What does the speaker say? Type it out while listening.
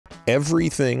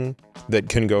Everything that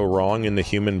can go wrong in the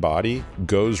human body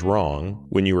goes wrong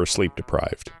when you are sleep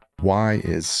deprived. Why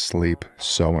is sleep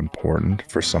so important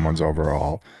for someone's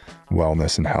overall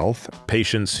wellness and health?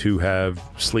 Patients who have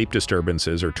sleep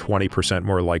disturbances are 20%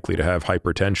 more likely to have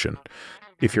hypertension.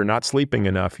 If you're not sleeping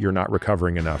enough, you're not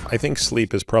recovering enough. I think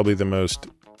sleep is probably the most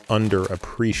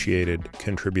underappreciated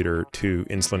contributor to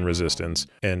insulin resistance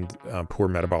and poor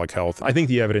metabolic health. I think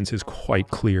the evidence is quite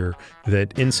clear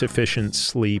that insufficient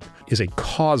sleep is a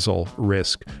causal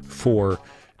risk for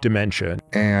dementia.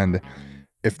 And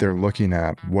if they're looking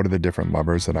at what are the different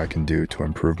levers that I can do to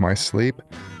improve my sleep,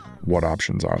 what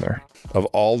options are there? Of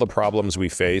all the problems we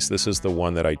face, this is the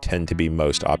one that I tend to be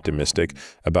most optimistic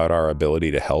about our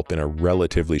ability to help in a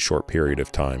relatively short period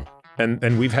of time.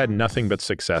 And we've had nothing but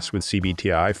success with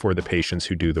CBTI for the patients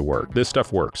who do the work. This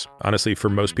stuff works. Honestly, for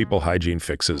most people, hygiene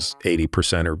fixes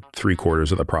 80% or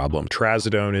 3/4 of the problem.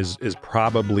 Trazodone is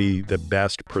probably the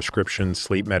best prescription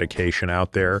sleep medication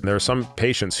out there. There are some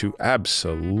patients who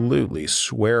absolutely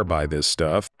swear by this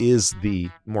stuff. Is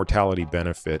the mortality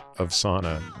benefit of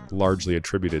sauna largely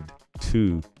attributed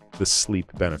to the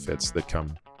sleep benefits that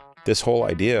come? This whole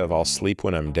idea of I'll sleep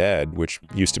when I'm dead, which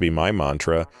used to be my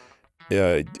mantra,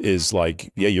 is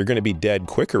like, yeah, you're going to be dead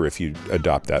quicker if you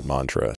adopt that mantra.